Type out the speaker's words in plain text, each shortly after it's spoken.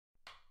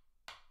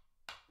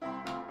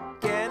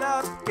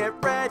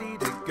get ready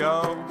to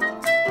go.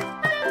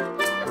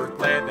 We're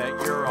glad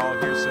that you're all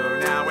here, so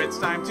now it's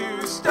time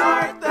to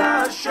start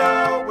the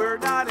show. We're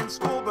not in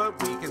school, but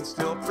we can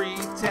still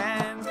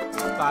pretend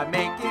by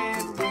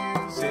making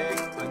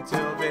music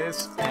until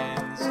this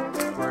ends.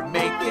 We're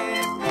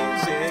making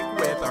music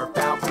with our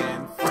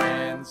Falcon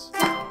friends.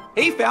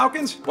 Hey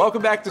Falcons,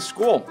 welcome back to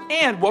school,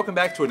 and welcome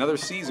back to another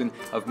season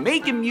of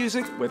Making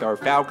Music with our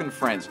Falcon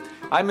friends.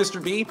 I'm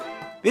Mr. B.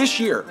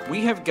 This year,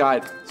 we have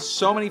got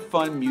so many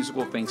fun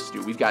musical things to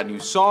do. We've got new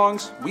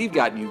songs, we've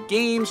got new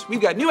games, we've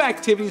got new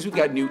activities, we've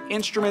got new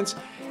instruments,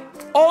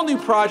 all new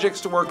projects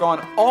to work on,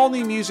 all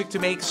new music to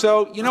make.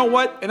 So, you know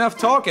what? Enough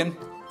talking.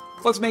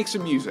 Let's make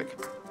some music.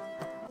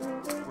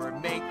 We're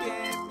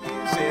making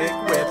music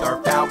with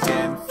our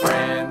Falcon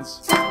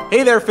friends.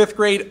 Hey there, 5th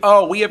grade.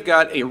 Oh, we have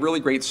got a really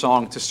great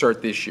song to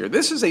start this year.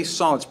 This is a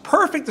song that's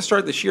perfect to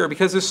start this year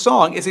because this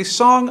song is a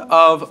song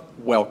of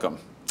welcome.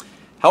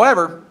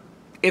 However,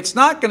 it's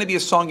not going to be a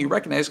song you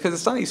recognize because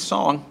it's not a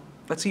song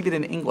that's even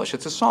in English.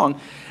 It's a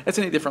song that's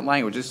in a different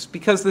language. It's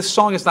because this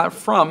song is not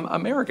from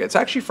America. It's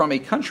actually from a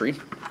country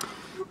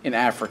in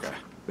Africa.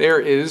 There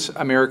is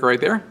America right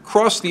there.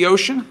 Across the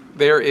ocean,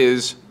 there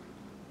is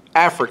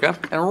Africa.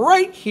 And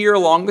right here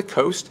along the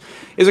coast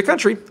is a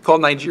country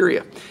called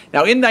Nigeria.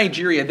 Now, in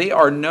Nigeria, they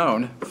are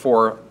known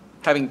for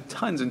having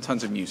tons and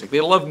tons of music. They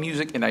love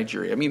music in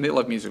Nigeria. I mean, they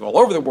love music all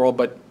over the world,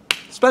 but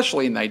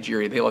especially in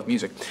Nigeria, they love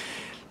music.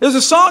 There's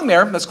a song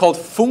there that's called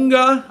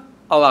Funga,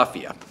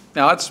 ALAFIA.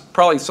 Now, that's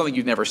probably something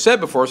you've never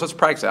said before, so let's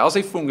practice it. I'll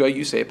say Funga,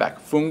 you say it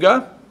back.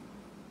 Funga,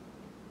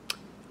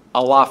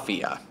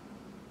 ALAFIA.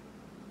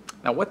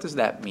 Now, what does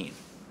that mean?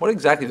 What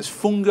exactly does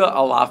Funga,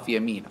 ALAFIA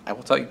mean? I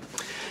will tell you.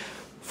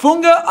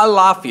 Funga,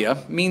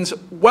 ALAFIA means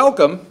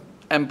welcome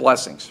and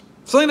blessings.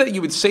 Something that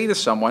you would say to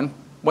someone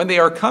when they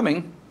are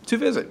coming to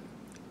visit.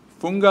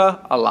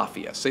 Funga,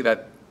 ALAFIA. Say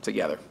that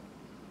together.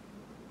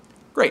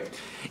 Great.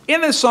 In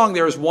this song,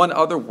 there is one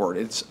other word.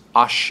 It's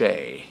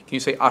Ashay. Can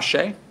you say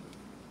Ashay?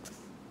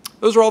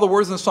 Those are all the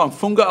words in the song.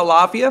 Funga,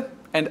 ALAFIA,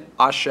 and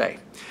Ashay.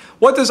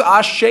 What does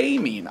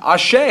Ashay mean?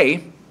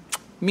 Ashay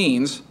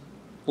means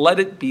let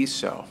it be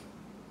so.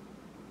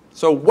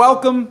 So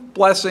welcome,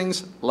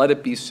 blessings, let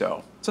it be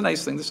so. It's a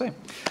nice thing to say.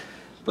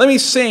 Let me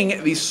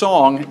sing the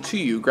song to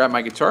you. Grab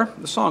my guitar.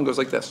 The song goes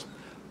like this.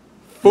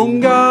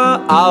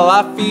 Funga,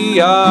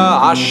 ALAFIA,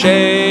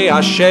 Ashay,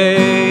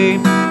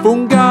 Ashay.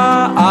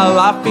 Funga,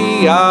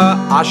 ALAFIA,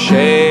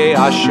 Ashay,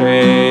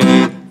 Ashay.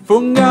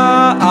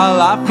 Funga,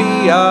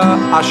 ALAFIA,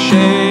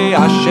 Ashay,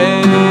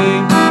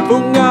 Ashay.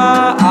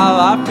 Funga,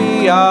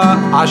 ALAFIA,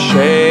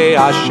 Ashay,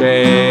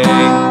 Ashay.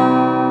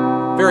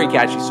 Very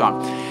catchy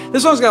song.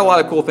 This song's got a lot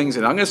of cool things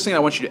in it. I'm going to sing it. I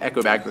want you to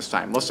echo back this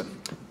time. Listen.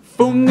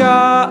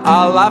 Funga,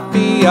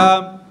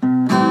 ALAFIA,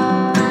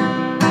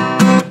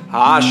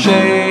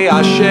 Ashay,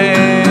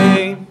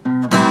 Ashay.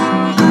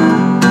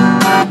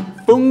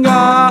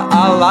 Funga,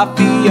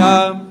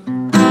 ALAFIA,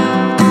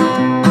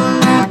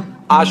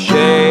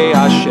 Ashay,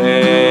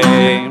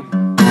 Ashay.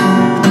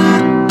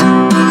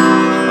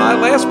 The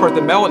last part,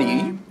 the melody,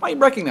 you might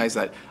recognize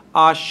that.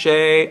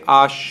 Ashay,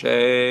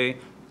 Ashay,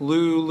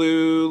 Lou,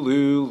 Lou,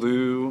 Lou,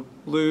 Lou,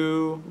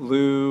 Lou,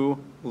 Lou,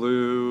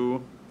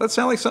 Lou. That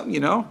sound like something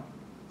you know?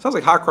 Sounds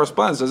like hot cross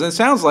buns, doesn't it? It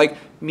sounds like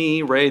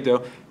mi, re,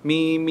 do,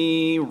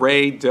 mi,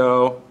 re,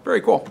 do.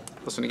 Very cool.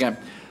 Listen again.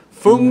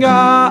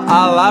 Funga,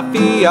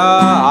 ALAFIA,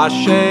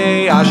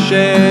 Ashay,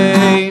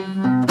 Ashay.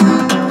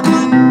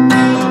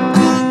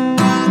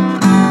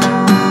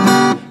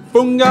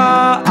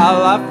 Funga,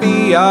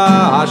 ALAFIA,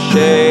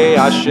 Ashay,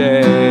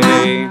 Ashay.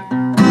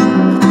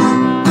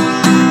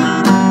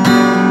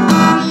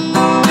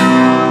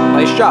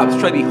 Nice job.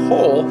 Let's try the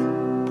whole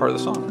part of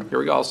the song. Here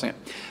we go. I'll sing it.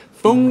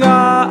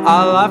 Funga,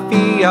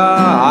 ALAFIA,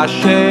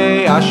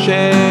 Ashay,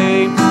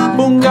 Ashay.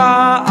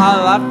 Funga,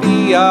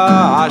 ALAFIA,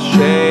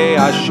 Ashay,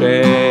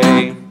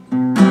 Ashay.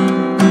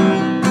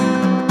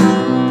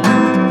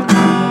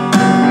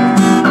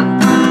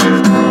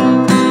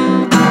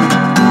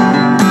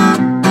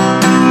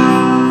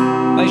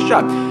 Nice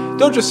job.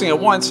 Don't just sing it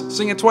once,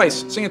 sing it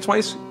twice. Sing it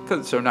twice because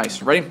it's so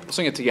nice. Ready? We'll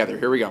sing it together.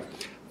 Here we go.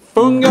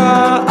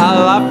 Funga,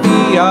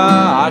 ALAFIA,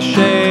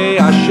 Ashay,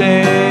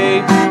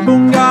 Ashay.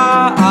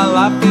 Funga,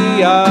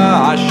 ALAFIA,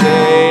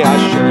 Ashay,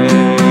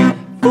 Ashay.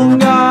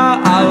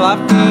 Funga,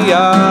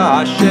 ALAFIA,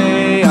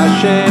 Ashay,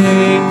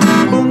 Ashay.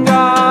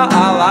 Funga,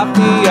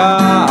 ALAFIA,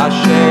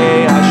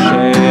 Ashay,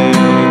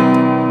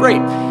 Ashay.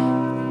 Great.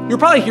 You're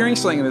probably hearing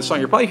something in this song.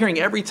 You're probably hearing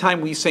every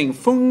time we sing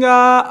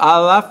Funga,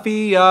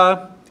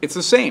 ALAFIA, it's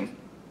the same.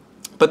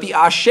 But the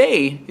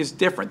Ashay is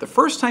different. The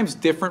first time's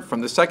different from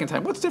the second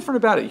time. What's different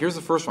about it? Here's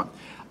the first one.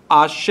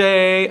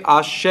 Ashay,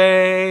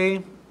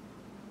 Ashay.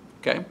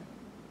 Okay.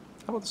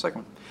 How about the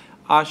second one?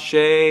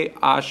 Ashay,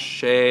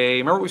 Ashay.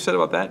 Remember what we said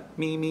about that?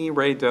 Mi,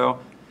 re, do.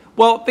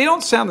 Well, they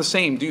don't sound the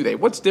same, do they?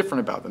 What's different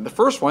about them? The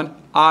first one,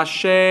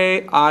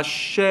 Ashay,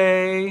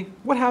 Ashay.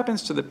 What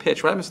happens to the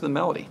pitch? What happens to the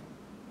melody?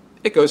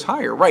 It goes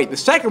higher, right. The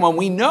second one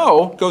we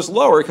know goes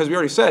lower because we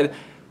already said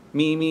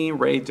mi,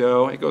 re,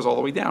 do. It goes all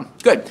the way down.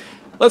 Good.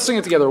 Let's sing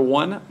it together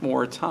one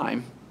more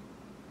time.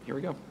 Here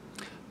we go.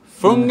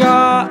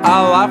 Funga,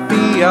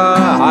 ALAFIA,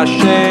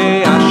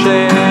 Ashay,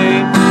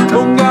 Ashay.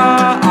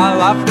 Funga,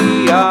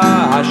 ALAFIA,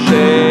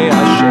 Ashay,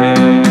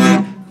 Ashay.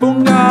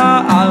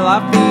 Funga,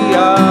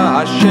 ALAFIA,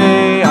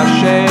 Ashay,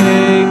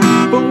 Ashay.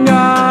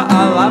 Funga,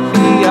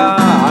 ALAFIA,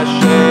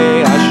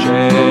 Ashay,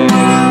 Ashay.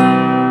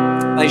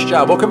 Nice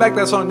job. We'll come back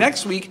to that song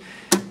next week.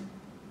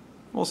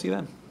 We'll see you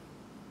then.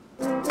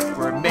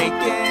 We're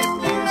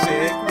making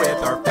music with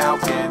our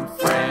Falcon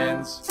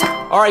friends.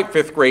 All right,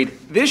 5th grade.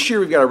 This year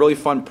we've got a really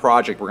fun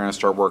project we're going to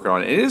start working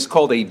on. It is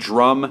called a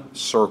drum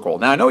circle.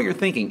 Now I know what you're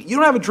thinking. You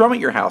don't have a drum at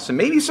your house, and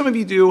maybe some of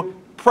you do.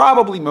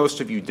 Probably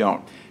most of you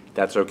don't.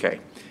 That's okay.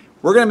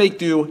 We're going to make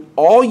do.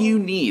 All you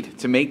need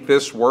to make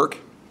this work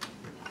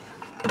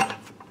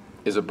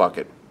is a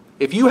bucket.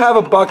 If you have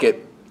a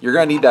bucket, you're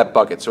going to need that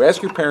bucket. So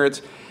ask your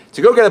parents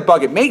to go get a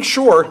bucket. Make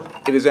sure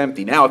it is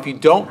empty. Now, if you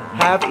don't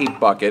have a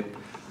bucket,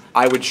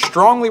 I would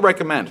strongly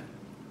recommend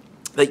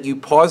that you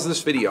pause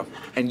this video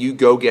and you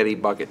go get a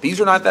bucket. These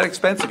are not that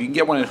expensive. You can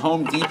get one at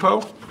Home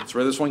Depot. That's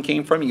where this one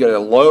came from. You go to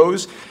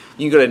Lowe's.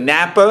 You can go to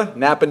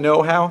Napa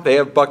Know-How. They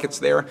have buckets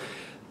there.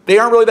 They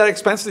aren't really that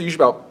expensive. They're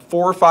usually about $4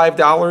 or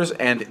 $5,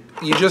 and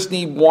you just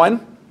need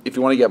one. If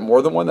you want to get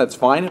more than one, that's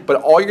fine. But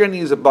all you're going to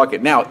need is a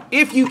bucket. Now,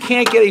 if you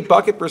can't get a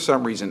bucket for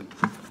some reason,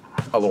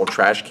 a little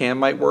trash can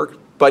might work.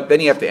 But then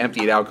you have to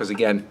empty it out because,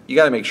 again, you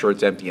got to make sure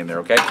it's empty in there,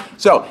 okay?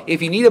 So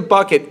if you need a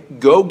bucket,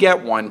 go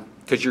get one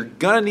because you're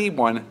going to need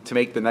one to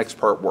make the next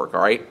part work,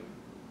 all right?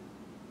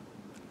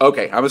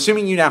 Okay, I'm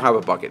assuming you now have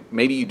a bucket.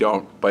 Maybe you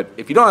don't, but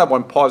if you don't have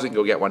one, pause it and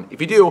go get one.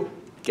 If you do,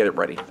 get it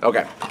ready.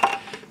 Okay.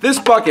 This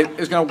bucket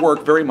is going to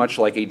work very much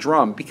like a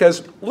drum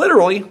because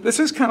literally this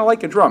is kind of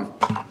like a drum.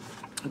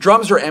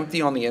 Drums are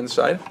empty on the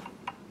inside.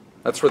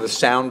 That's where the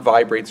sound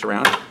vibrates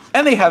around.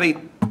 And they have a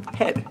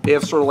head. They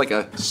have sort of like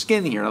a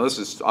skin here. Now this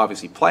is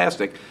obviously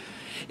plastic.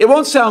 It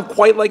won't sound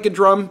quite like a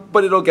drum,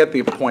 but it'll get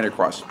the point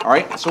across. All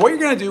right? So what you're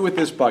going to do with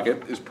this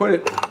bucket is put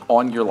it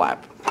on your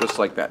lap, just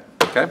like that.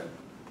 Okay?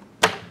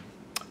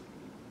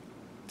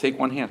 Take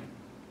one hand.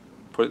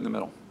 Put it in the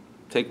middle.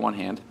 Take one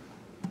hand.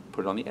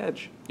 Put it on the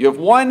edge. You have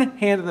one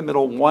hand in the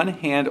middle, one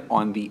hand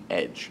on the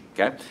edge.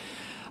 Okay?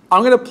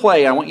 I'm going to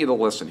play. I want you to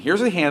listen.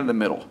 Here's a hand in the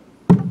middle.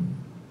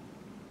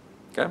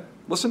 Okay?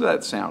 Listen to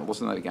that sound.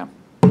 Listen to that again.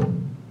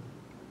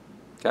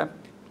 Okay?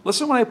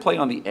 Listen when I play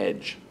on the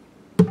edge.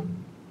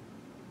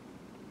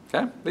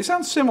 Okay? They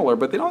sound similar,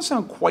 but they don't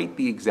sound quite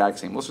the exact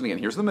same. Listen again.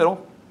 Here's the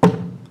middle.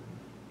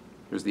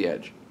 Here's the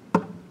edge.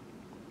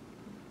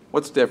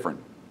 What's different?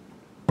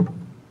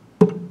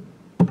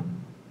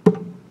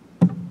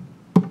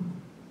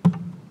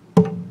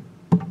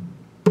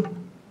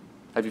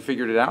 Have you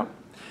figured it out?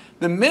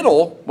 The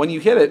middle, when you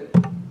hit it,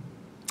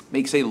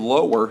 makes a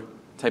lower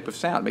type of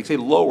sound. It makes a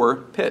lower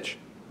pitch.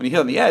 When you hit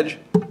on the edge,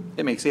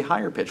 it makes a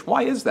higher pitch.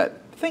 Why is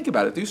that? Think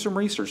about it. Do some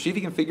research. See if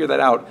you can figure that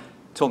out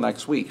till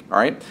next week. All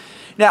right?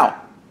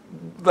 Now,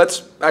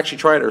 let's actually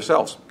try it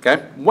ourselves.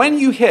 Okay? When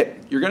you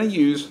hit, you're going to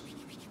use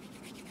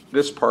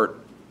this part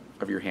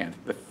of your hand,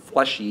 the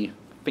fleshy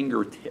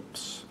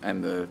fingertips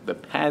and the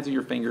pads of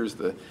your fingers,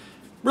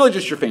 really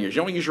just your fingers. You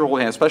don't want to use your whole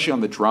hand, especially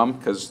on the drum,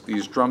 because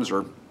these drums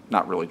are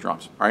not really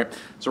drums. All right?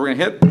 So we're going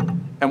to hit.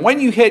 And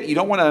when you hit, you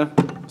don't want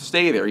to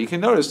stay there. You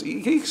can notice,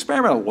 you can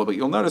experiment a little bit.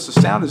 You'll notice the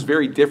sound is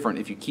very different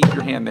if you keep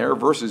your hand there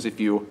versus if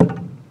you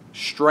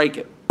strike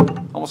it.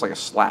 Almost like a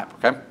slap,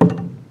 okay?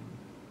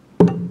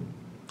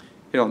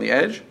 Hit on the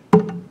edge,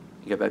 you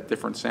get that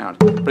different sound.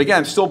 But again,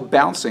 I'm still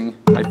bouncing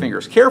my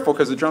fingers. Careful,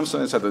 because the drums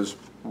sometimes have those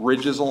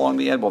ridges along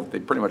the end. Well, they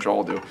pretty much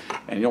all do.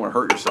 And you don't want to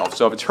hurt yourself.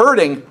 So if it's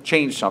hurting,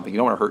 change something. You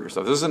don't want to hurt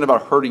yourself. This isn't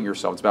about hurting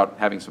yourself. It's about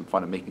having some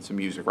fun and making some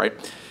music, right?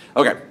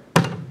 Okay.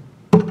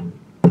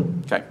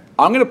 Okay.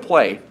 I'm going to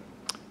play,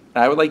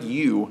 and I would like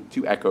you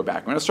to echo back.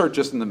 I'm going to start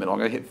just in the middle. I'm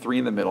going to hit 3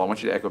 in the middle. I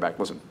want you to echo back.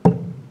 Listen.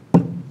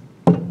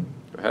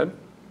 Go ahead.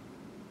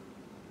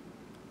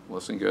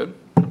 Listen good.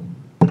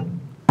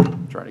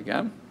 Try it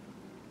again.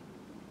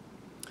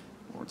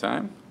 One more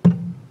time.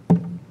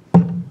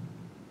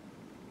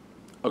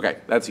 Okay,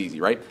 that's easy,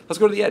 right? Let's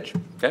go to the edge.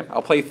 Okay,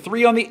 I'll play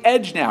 3 on the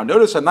edge now.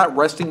 Notice I'm not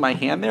resting my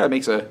hand there. It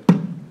makes a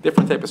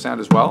different type of sound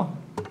as well.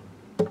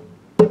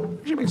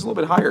 Actually makes it a little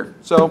bit higher.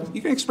 So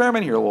you can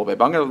experiment here a little bit,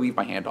 but I'm going to leave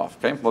my hand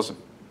off. Okay, listen.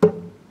 Go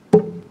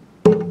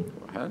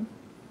ahead.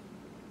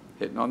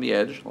 Hitting on the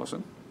edge.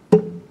 Listen. Go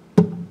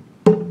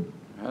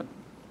ahead.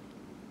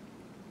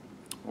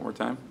 One more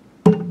time.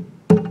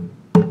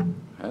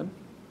 Ahead.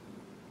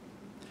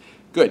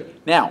 Good.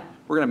 Now,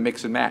 we're going to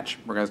mix and match.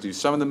 We're going to do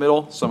some in the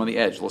middle, some on the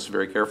edge. Listen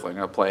very carefully. I'm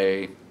going to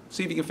play,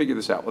 see if you can figure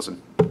this out.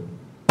 Listen.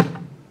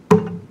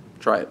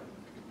 Try it.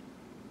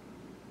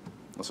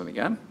 Listen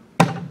again.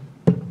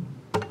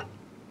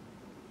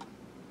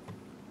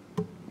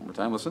 One more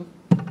time, listen.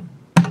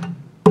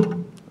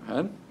 Go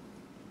ahead.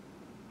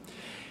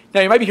 Now,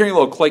 you might be hearing a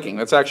little clicking.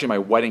 That's actually my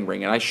wedding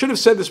ring. And I should have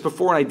said this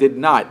before, and I did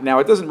not. Now,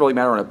 it doesn't really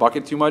matter on a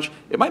bucket too much.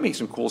 It might make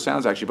some cool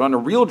sounds, actually. But on a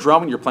real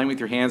drum, when you're playing with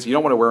your hands, you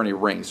don't want to wear any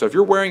rings. So if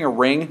you're wearing a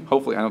ring,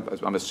 hopefully,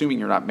 I'm assuming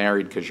you're not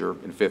married because you're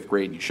in 5th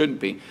grade and you shouldn't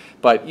be.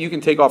 But you can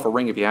take off a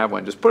ring if you have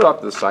one. Just put it off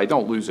to the side.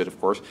 Don't lose it, of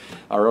course,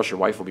 or else your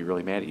wife will be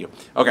really mad at you.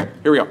 Okay,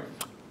 here we go.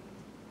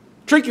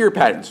 Trickier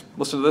patterns.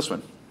 Listen to this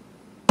one.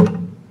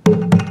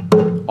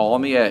 All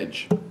on the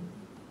edge.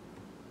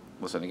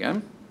 Listen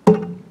again.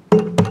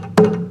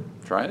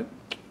 Try it.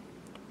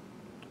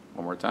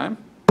 One more time.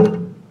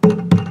 Go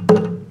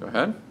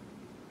ahead.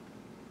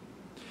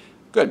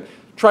 Good.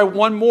 Try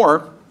one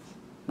more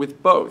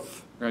with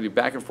both. We're going to do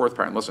back and forth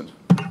pattern. Listen.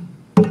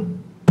 Go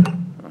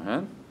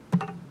ahead.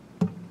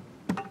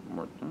 One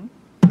more time.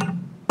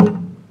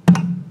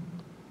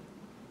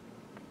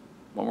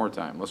 One more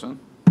time. Listen.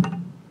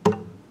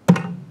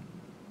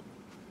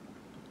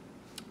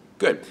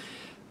 Good.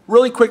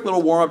 Really quick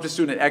little warm-up, just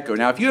doing an echo.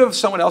 Now, if you have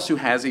someone else who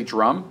has a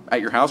drum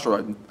at your house,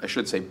 or I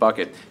should say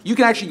bucket, you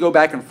can actually go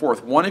back and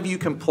forth. One of you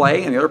can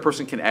play and the other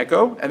person can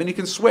echo, and then you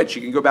can switch.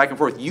 You can go back and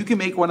forth. You can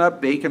make one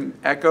up, they can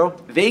echo.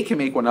 They can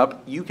make one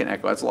up, you can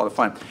echo. That's a lot of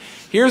fun.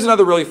 Here's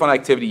another really fun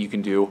activity you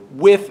can do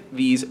with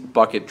these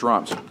bucket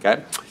drums,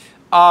 okay?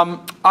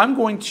 I'm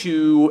going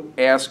to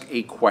ask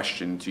a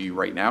question to you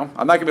right now.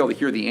 I'm not going to be able to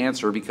hear the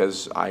answer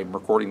because I'm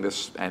recording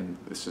this and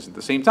this isn't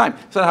the same time.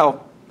 That's not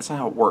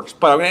how it works.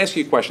 But I'm going to ask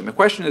you a question. The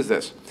question is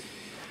this.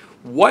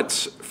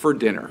 What's for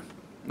dinner?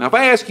 Now, if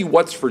I ask you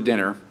what's for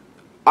dinner,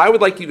 I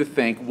would like you to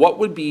think what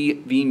would be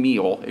the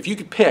meal. If you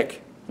could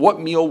pick,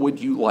 what meal would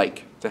you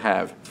like to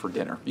have for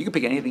dinner? You could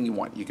pick anything you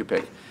want. You could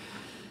pick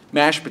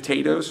mashed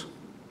potatoes.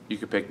 You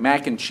could pick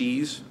mac and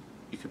cheese.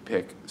 You could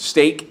pick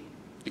steak.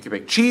 You could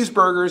pick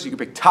cheeseburgers. You could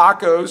pick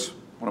tacos,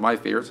 one of my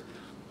favorites.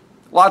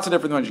 Lots of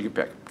different ones you could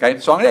pick. Okay,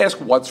 so I'm going to ask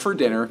what's for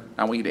dinner.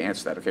 I want you to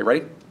answer that. Okay,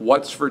 ready?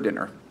 What's for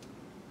dinner?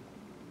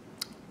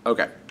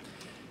 Okay.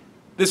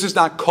 This is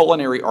not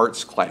culinary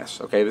arts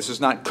class, okay? This is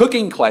not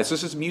cooking class,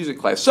 this is music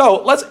class.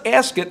 So let's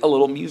ask it a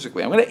little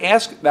musically. I'm going to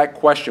ask that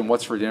question,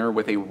 what's for dinner,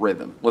 with a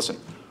rhythm. Listen,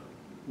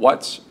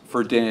 what's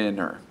for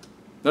dinner?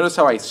 Notice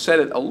how I said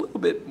it a little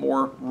bit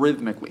more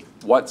rhythmically.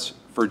 What's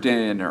for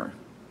dinner?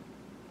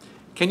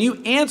 Can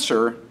you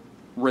answer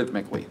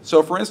rhythmically?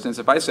 So for instance,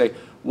 if I say,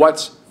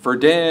 what's for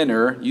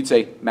dinner, you'd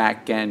say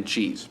mac and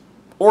cheese.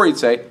 Or you'd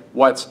say,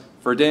 what's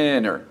for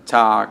dinner?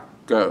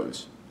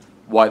 Tacos.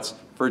 What's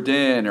for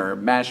dinner?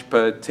 Mashed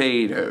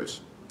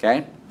potatoes.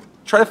 Okay?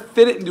 Try to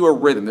fit it into a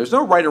rhythm. There's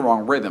no right or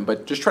wrong rhythm,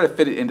 but just try to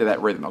fit it into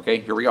that rhythm. Okay?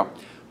 Here we go.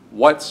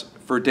 What's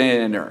for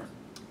dinner?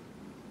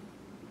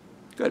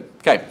 Good.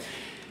 Okay.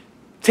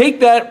 Take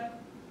that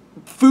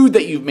food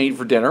that you've made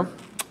for dinner,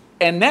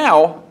 and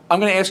now I'm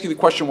going to ask you the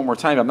question one more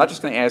time. I'm not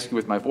just going to ask you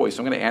with my voice.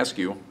 I'm going to ask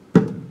you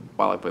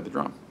while I play the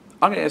drum.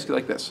 I'm going to ask you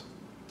like this.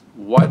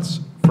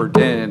 What's for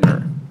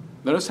dinner?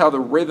 Notice how the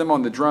rhythm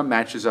on the drum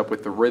matches up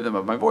with the rhythm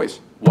of my voice.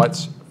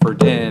 What's for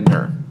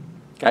dinner?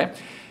 Okay?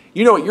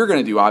 You know what you're going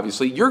to do,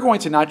 obviously. You're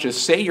going to not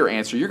just say your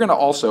answer, you're going to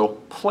also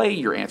play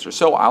your answer.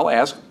 So I'll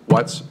ask,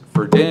 what's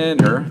for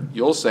dinner?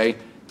 You'll say,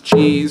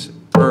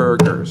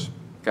 cheeseburgers.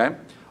 Okay?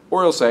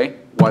 Or you'll say,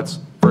 what's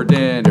for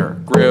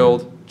dinner?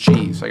 Grilled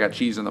cheese. I got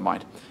cheese in the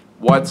mind.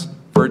 What's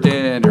for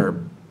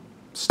dinner?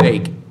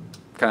 Steak.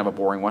 Kind of a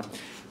boring one.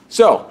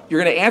 So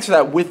you're going to answer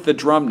that with the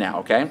drum now,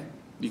 okay?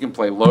 You can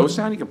play low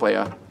sound, you can play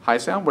a high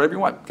sound, whatever you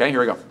want. Okay, here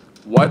we go.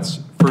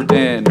 What's for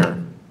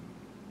dinner?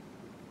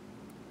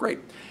 Great.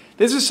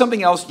 This is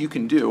something else you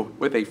can do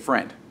with a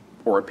friend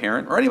or a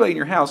parent or anybody in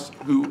your house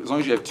who, as long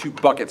as you have two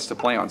buckets to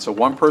play on. So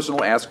one person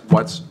will ask,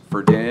 what's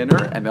for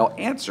dinner? And they'll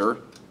answer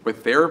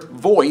with their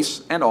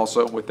voice and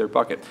also with their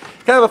bucket.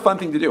 Kind of a fun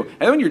thing to do.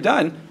 And then when you're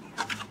done,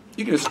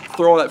 you can just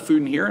throw all that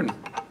food in here and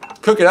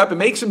cook it up and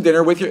make some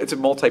dinner with you. It's a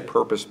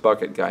multi-purpose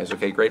bucket, guys.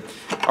 Okay, great.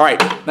 All right,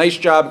 nice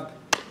job.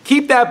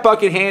 Keep that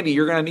bucket handy.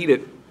 You're going to need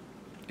it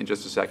in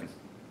just a second.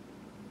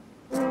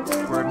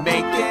 We're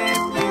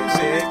making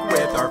music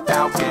with our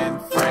Falcon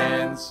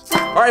friends.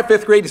 All right,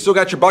 5th grade, you still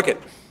got your bucket.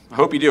 I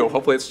hope you do.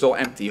 Hopefully it's still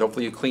empty.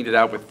 Hopefully you cleaned it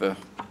out with the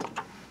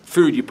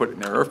food you put in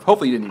there. Or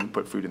hopefully you didn't even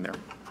put food in there.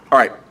 All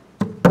right,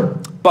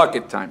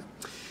 bucket time.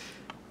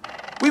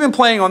 We've been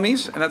playing on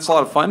these, and that's a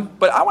lot of fun.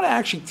 But I want to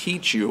actually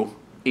teach you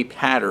a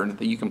pattern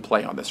that you can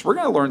play on this. We're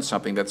going to learn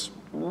something that's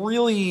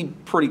really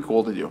pretty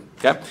cool to do,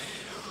 okay?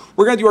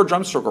 We're going to do our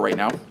drum circle right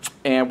now,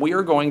 and we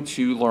are going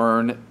to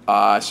learn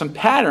some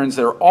patterns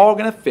that are all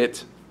going to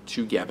fit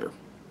together.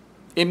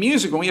 In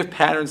music, when we have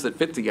patterns that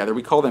fit together,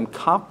 we call them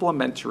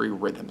complementary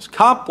rhythms.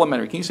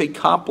 Complementary. Can you say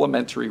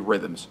complementary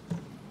rhythms?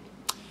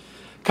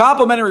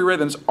 Complementary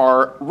rhythms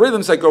are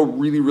rhythms that go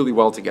really, really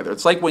well together.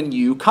 It's like when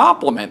you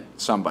compliment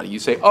somebody. You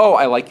say, oh,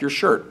 I like your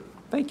shirt.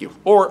 Thank you.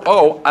 Or,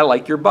 oh, I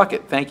like your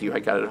bucket. Thank you. I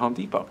got it at Home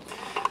Depot.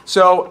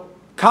 So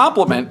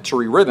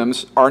complementary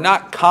rhythms are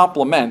not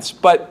compliments,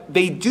 but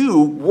they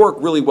do work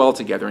really well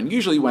together. And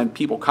usually when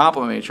people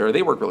compliment each other,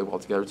 they work really well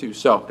together too.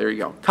 So there you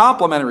go.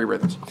 Complementary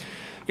rhythms.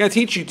 I'm going to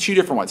teach you two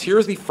different ones.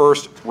 Here's the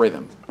first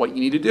rhythm. What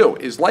you need to do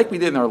is, like we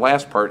did in our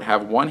last part,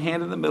 have one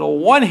hand in the middle,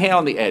 one hand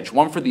on the edge.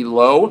 One for the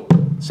low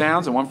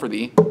sounds and one for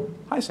the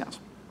high sounds.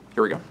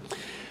 Here we go.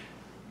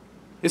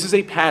 This is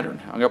a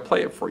pattern. I'm going to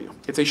play it for you.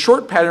 It's a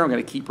short pattern. I'm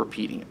going to keep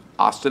repeating it.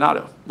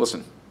 Ostinato.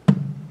 Listen.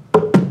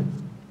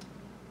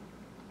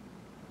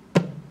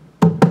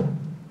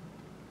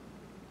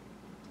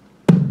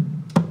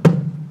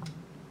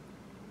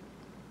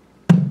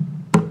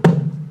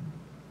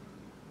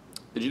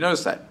 Did you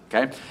notice that?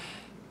 Okay.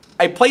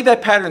 I played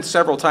that pattern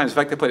several times. In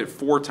fact, I played it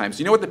 4 times.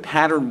 Do you know what the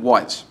pattern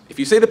was? If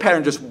you say the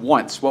pattern just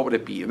once, what would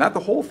it be? Not the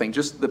whole thing,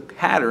 just the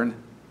pattern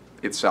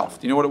itself.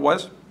 Do you know what it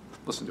was?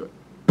 Listen to it.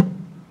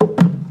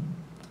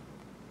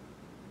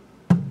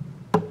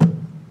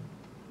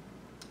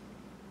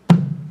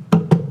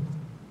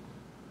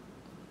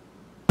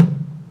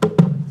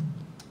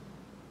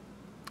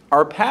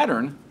 Our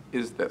pattern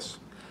is this.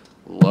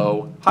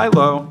 Low, high,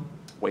 low,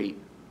 wait,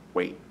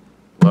 wait.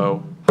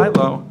 Low, high,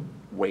 low,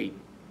 wait,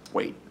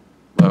 wait.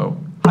 Low,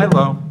 high,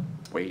 low,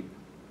 wait,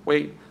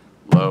 wait.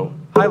 Low,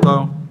 high,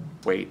 low,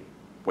 wait,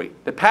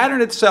 wait. The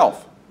pattern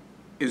itself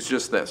is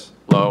just this.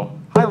 Low,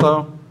 high,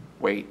 low,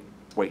 wait,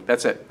 wait.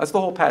 That's it. That's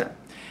the whole pattern.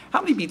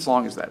 How many beats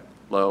long is that?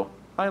 Low,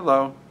 high,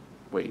 low,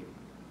 wait,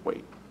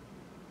 wait.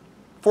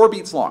 4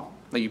 beats long.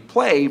 Now you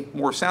play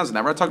more sounds than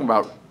that. We're not talking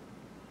about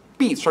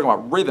beats, we're talking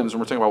about rhythms, and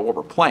we're talking about what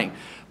we're playing.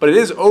 But it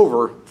is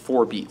over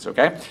 4 beats,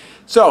 okay?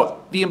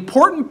 So the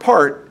important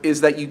part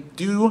is that you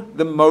do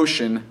the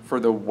motion for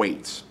the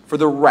waits. For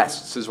the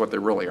rests is what they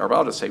really are. But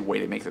I'll just say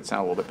wait. It makes it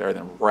sound a little bit better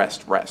than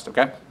rest,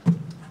 okay?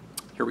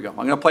 Here we go. I'm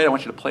going to play it. I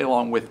want you to play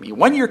along with me.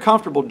 When you're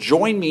comfortable,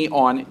 join me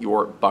on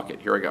your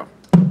bucket. Here we go.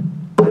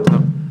 High,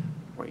 low,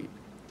 wait,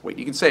 wait.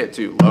 You can say it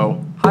too.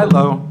 Low, high,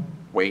 low,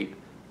 wait,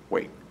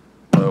 wait.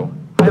 Low,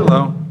 high,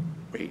 low,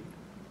 wait,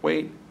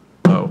 wait.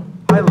 Low,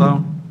 high,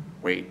 low,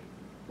 wait,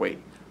 wait.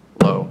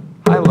 Low,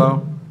 high,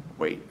 low,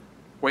 wait,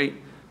 wait.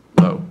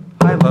 Low,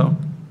 high, low,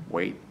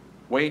 wait,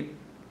 wait.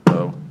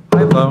 Low,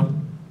 high, low,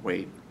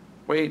 wait,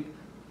 wait.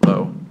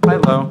 Low, high,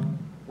 low,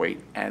 wait,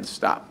 and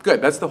stop.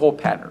 Good. That's the whole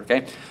pattern,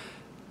 okay?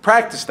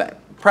 Practice that.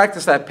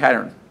 Practice that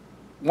pattern.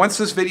 Once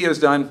this video is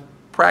done,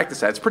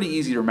 practice that. It's pretty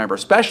easy to remember,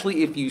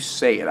 especially if you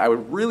say it. I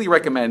would really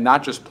recommend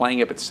not just playing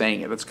it, but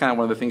saying it. That's kind of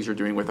one of the things you're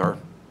doing with our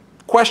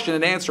question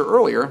and answer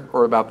earlier,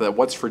 or about the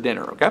what's for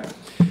dinner, okay?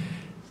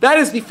 That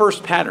is the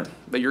first pattern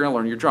that you're going to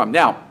learn your drum.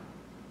 Now,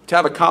 to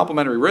have a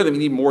complementary rhythm,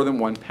 you need more than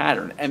one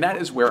pattern, and that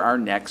is where our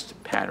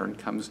next pattern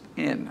comes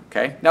in,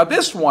 okay? Now,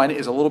 this one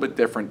is a little bit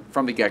different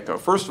from the get-go.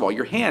 First of all,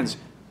 your hands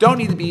don't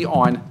need to be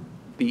on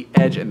the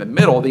edge and the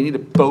middle. They need to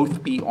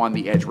both be on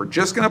the edge. We're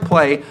just going to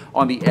play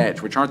on the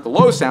edge, which aren't the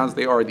low sounds,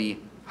 they are the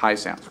high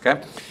sounds,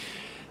 okay?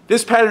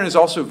 This pattern is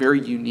also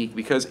very unique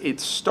because it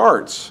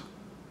starts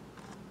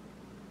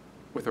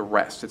with a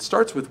rest. It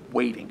starts with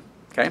waiting,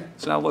 okay?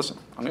 So now listen.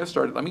 I'm going to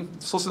start it.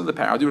 Let's listen to the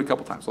pattern. I'll do it a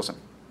couple times. Listen.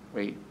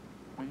 Wait,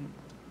 wait,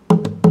 wait,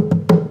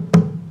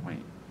 wait,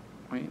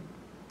 wait,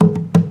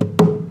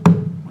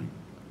 wait.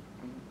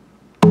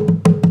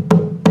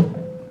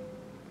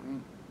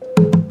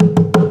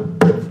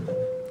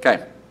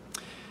 Okay.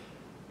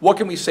 What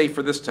can we say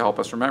for this to help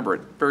us remember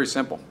it? Very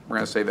simple. We're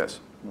going to say this.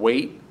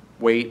 Wait,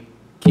 wait,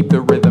 keep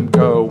the rhythm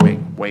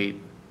going. Wait,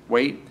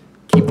 wait,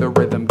 keep the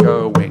rhythm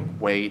going.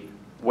 Wait,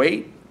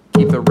 wait,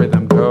 keep the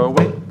rhythm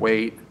going.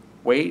 Wait,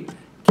 wait,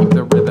 keep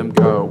the rhythm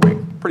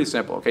going. Pretty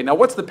simple, okay? Now,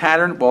 what's the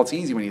pattern? Well, it's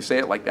easy when you say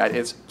it like that.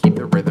 It's keep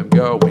the rhythm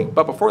going.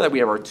 But before that, we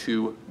have our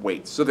 2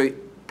 waits. So the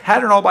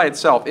pattern all by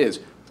itself is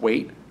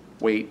wait,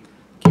 wait,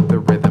 keep the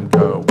rhythm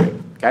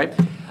going, okay?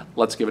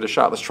 Let's give it a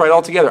shot. Let's try it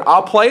all together.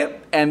 I'll play it,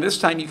 and this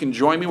time you can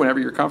join me whenever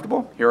you're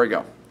comfortable. Here we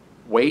go.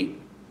 Wait,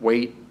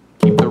 wait,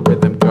 keep the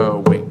rhythm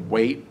going.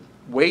 Wait,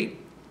 wait,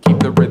 keep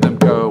the rhythm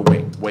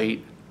going.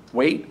 Wait,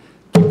 wait,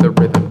 keep the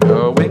rhythm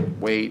going.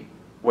 Wait,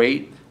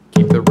 wait,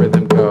 keep the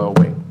rhythm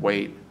going.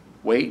 Wait,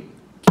 wait,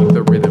 keep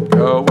the rhythm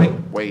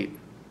going. Wait,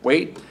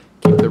 wait,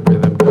 keep the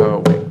rhythm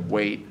going.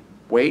 Wait,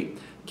 wait,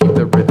 keep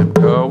the rhythm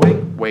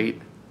going.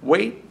 Wait,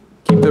 wait,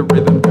 keep the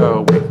rhythm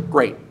going.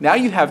 Great. Now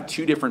you have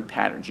 2 different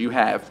patterns. You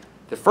have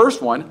the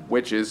first one,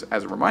 which is,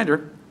 as a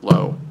reminder,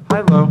 low,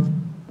 high, low,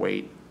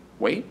 wait,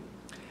 wait.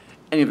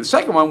 And you have the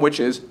second one, which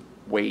is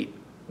wait,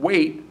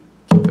 wait,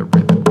 keep the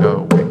rhythm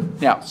going.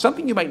 Now,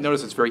 something you might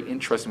notice that's very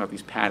interesting about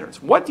these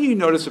patterns. What do you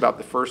notice about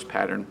the first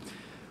pattern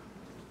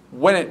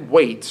when it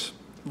waits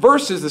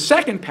versus the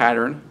second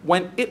pattern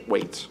when it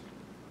waits?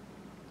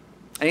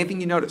 Anything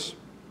you notice?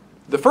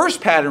 The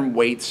first pattern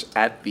waits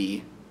at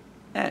the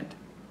end.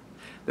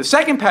 The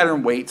second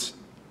pattern waits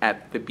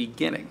at the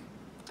beginning.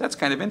 That's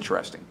kind of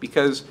interesting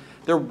because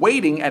they're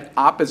waiting at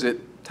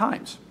opposite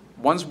times.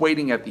 One's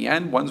waiting at the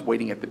end, one's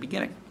waiting at the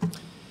beginning.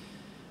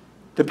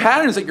 The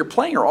patterns that you're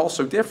playing are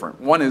also different.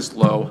 One is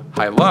low,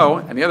 high, low,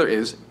 and the other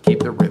is keep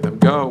the rhythm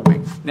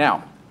going.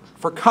 Now,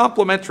 for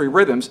complementary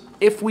rhythms,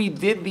 if we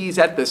did these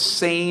at the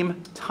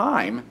same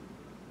time,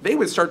 they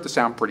would start to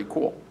sound pretty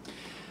cool.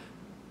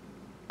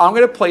 I'm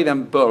going to play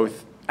them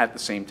both at the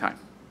same time.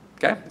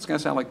 Okay? It's going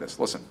to sound like this.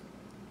 Listen.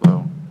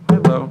 Low, high,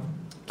 low,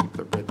 keep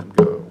the rhythm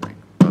going.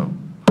 Low,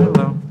 high,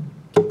 low,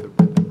 keep the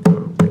rhythm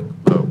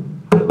going. Low,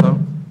 high, low,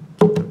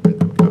 keep the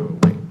rhythm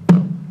going.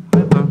 Low,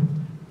 high, low,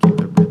 keep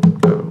the rhythm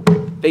going.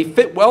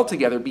 fit well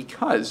together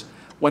because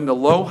when the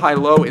low, high,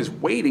 low is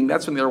waiting,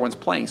 that's when the other one's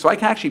playing. So I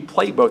can actually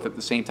play both at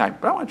the same time.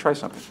 But I want to try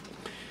something.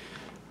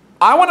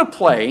 I want to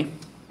play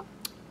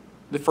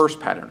the first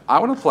pattern. I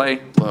want to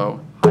play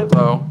low, high,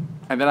 low,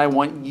 and then I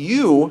want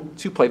you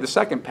to play the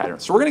second pattern.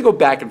 So we're going to go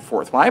back and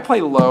forth. When I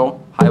play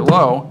low, high,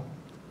 low,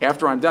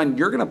 after I'm done,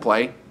 you're going to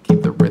play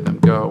keep the rhythm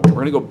going. We're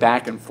going to go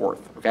back and forth,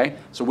 okay?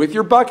 So with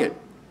your bucket,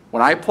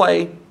 when I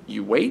play,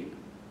 you wait.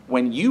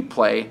 When you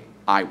play,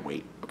 I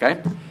wait,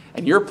 okay?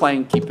 And you're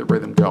playing keep the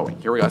rhythm going.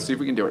 Here we go. Let's see if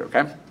we can do it,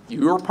 okay?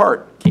 Your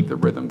part, keep the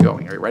rhythm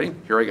going. Are you ready?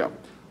 Here we go.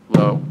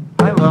 Low,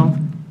 high, low,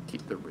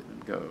 keep the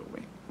rhythm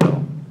going.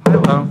 Low, high,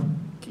 low,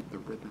 keep the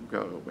rhythm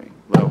going.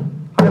 Low,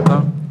 high,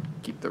 low,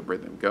 keep the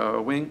rhythm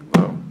going.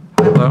 Low,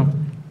 high, low,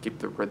 keep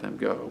the rhythm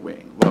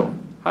going. Low,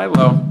 high,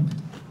 low.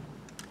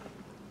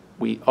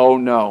 Oh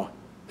no.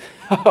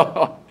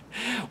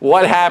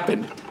 What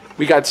happened?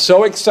 We got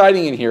so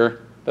exciting in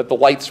here that the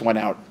lights went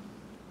out.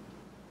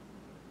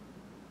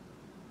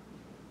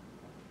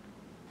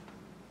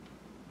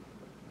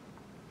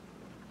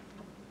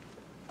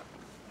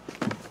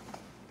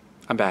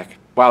 I'm back.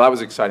 Wow, that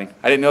was exciting.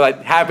 I didn't know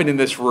that happened in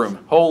this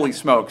room. Holy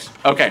smokes.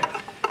 Okay.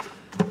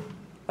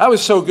 That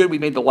was so good we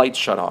made the lights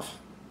shut off.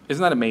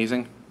 Isn't that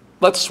amazing?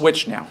 Let's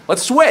switch now.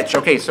 Let's switch.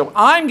 Okay, so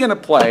I'm going to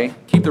play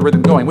Keep the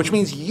Rhythm Going, which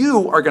means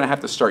you are going to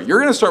have to start. You're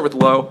going to start with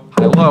low,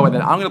 high, low, and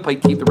then I'm going to play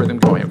Keep the Rhythm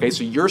Going. Okay,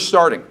 so you're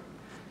starting.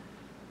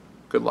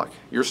 Good luck.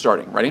 You're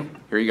starting. Ready?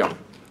 Here you go.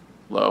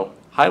 Low,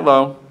 high,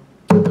 low,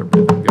 keep the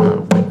rhythm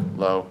going.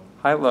 Low,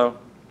 high, low,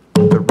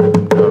 keep the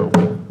rhythm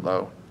going.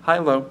 Low, high,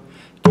 low,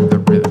 keep the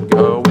rhythm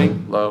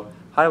going. Low,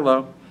 high,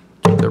 low,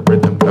 keep the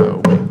rhythm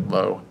going.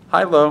 Low,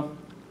 high, low,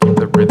 keep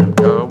the rhythm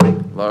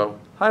going. Low,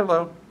 high,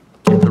 low,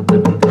 keep the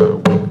rhythm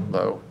going.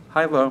 Low,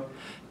 high, low,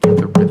 keep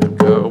the rhythm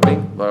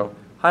going. Low,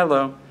 high,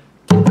 low,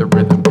 keep the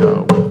rhythm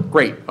going.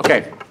 Great.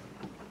 Okay.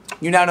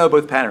 You now know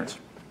both patterns.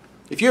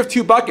 If you have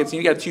two buckets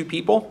and you got two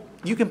people,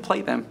 you can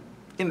play them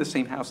in the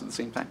same house at the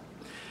same time.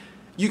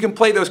 You can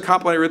play those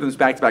complementary rhythms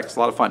back to back. It's a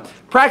lot of fun.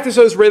 Practice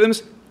those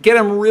rhythms. Get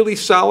them really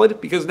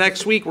solid because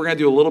next week we're going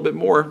to do a little bit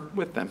more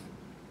with them.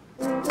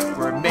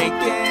 We're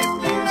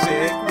making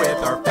music with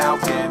our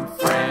Falcon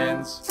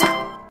friends.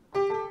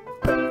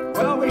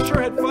 Well, we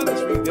sure had fun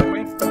this week, didn't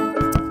we?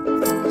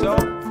 So,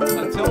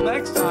 until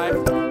next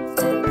time,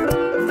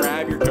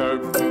 grab your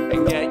coat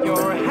and get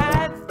your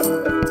hat.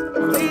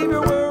 Leave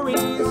your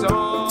worries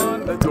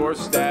on the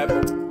doorstep.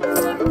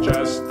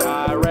 Just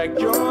direct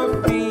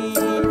your feet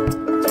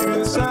to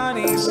the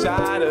sunny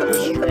side of the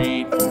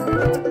street.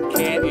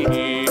 Can't you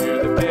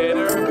hear the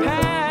pitter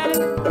pat?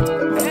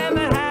 And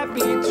the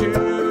happy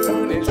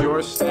tune is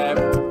your step.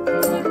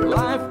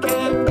 Life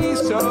can be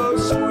so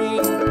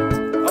sweet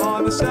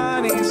on the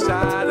sunny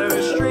side of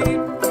the street.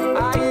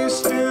 I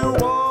used to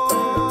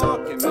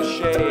walk in the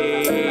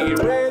shade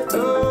with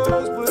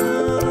those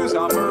blues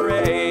on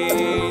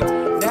parade.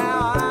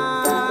 Now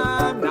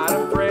I'm not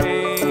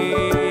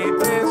afraid.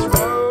 This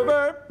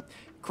rover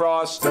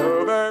crossed over